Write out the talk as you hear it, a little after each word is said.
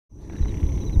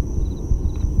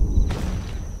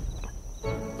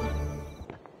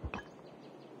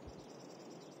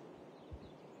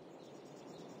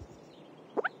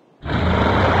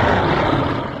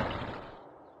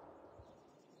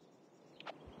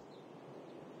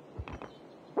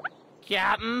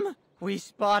Captain, we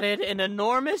spotted an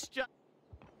enormous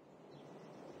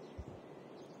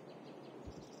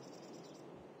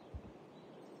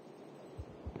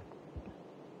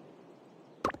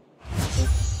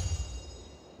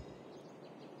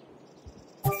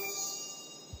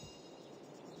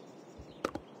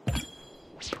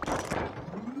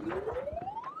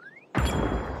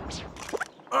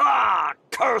Ah!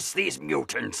 Curse these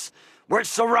mutants! We're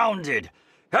surrounded!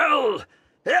 Hell!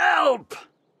 Help!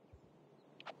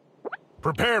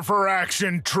 Prepare for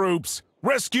action, troops!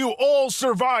 Rescue all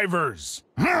survivors!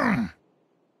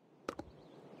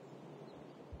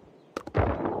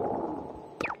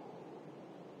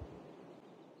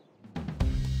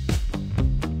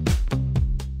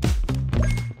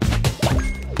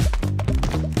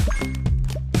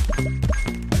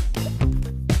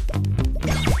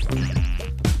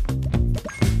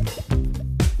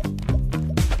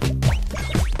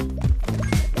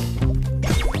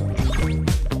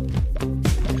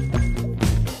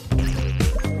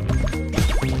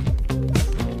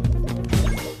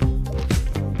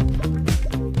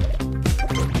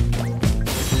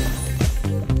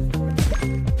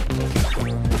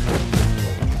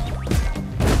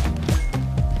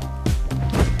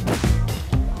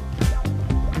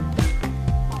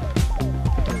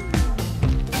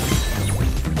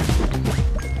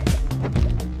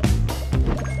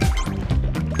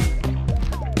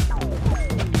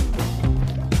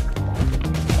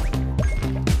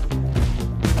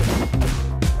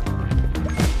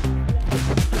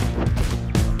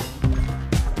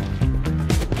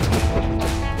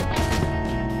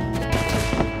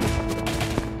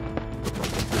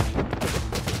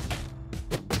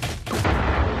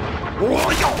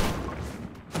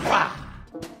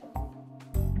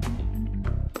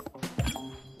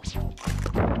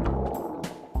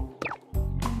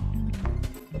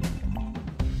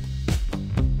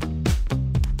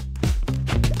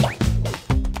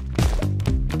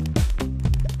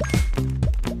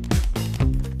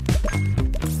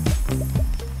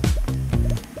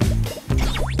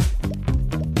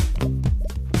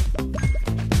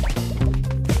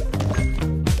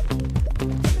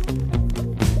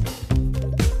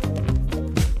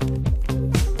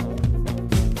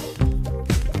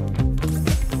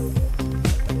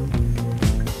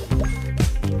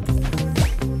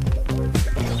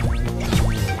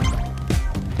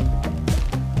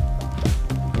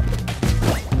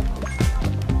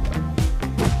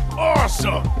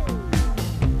 Awesome!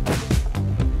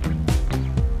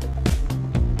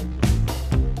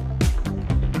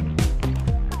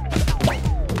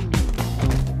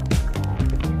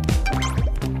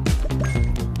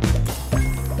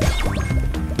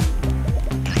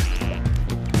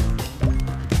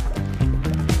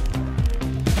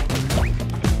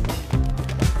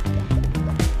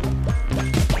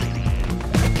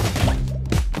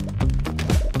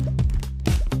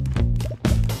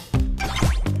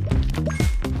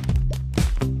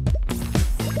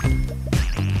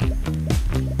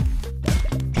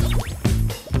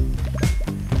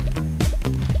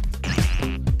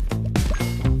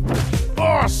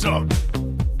 Awesome!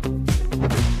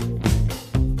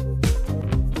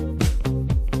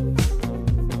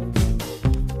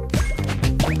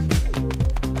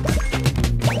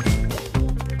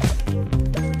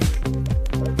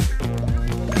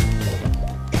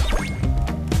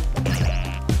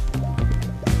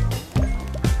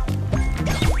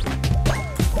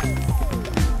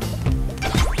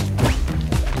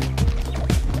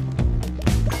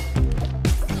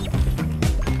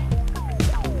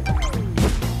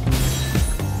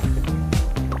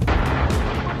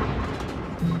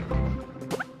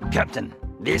 Captain,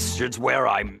 this is where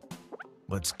I'm...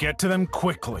 Let's get to them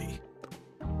quickly.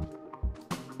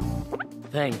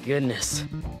 Thank goodness.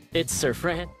 It's Sir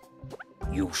Fran.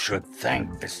 You should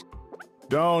thank this...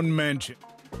 Don't mention.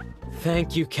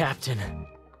 Thank you, Captain.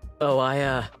 Oh,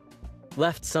 I,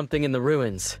 left something in the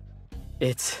ruins.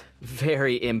 It's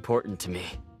very important to me.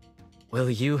 Will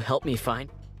you help me find?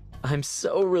 I'm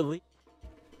so relieved.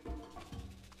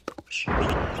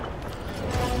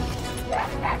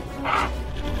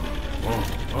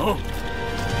 Oh.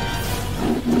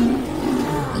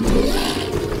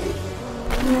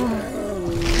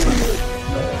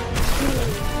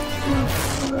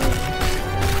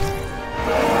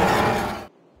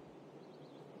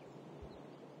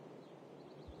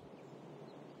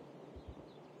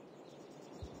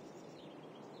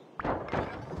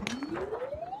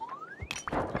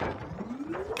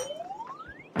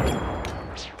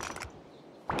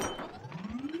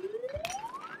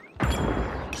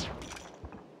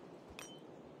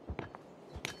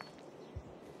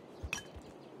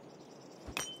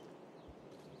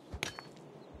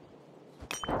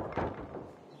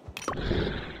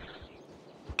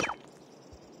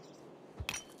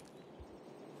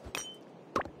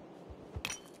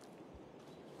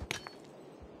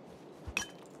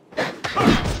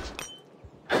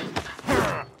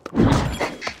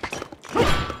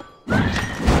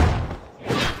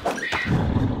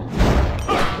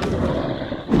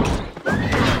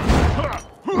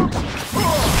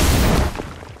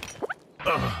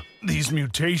 These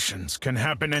mutations can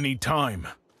happen any time.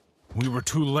 We were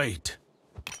too late.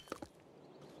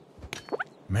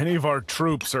 Many of our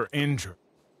troops are injured.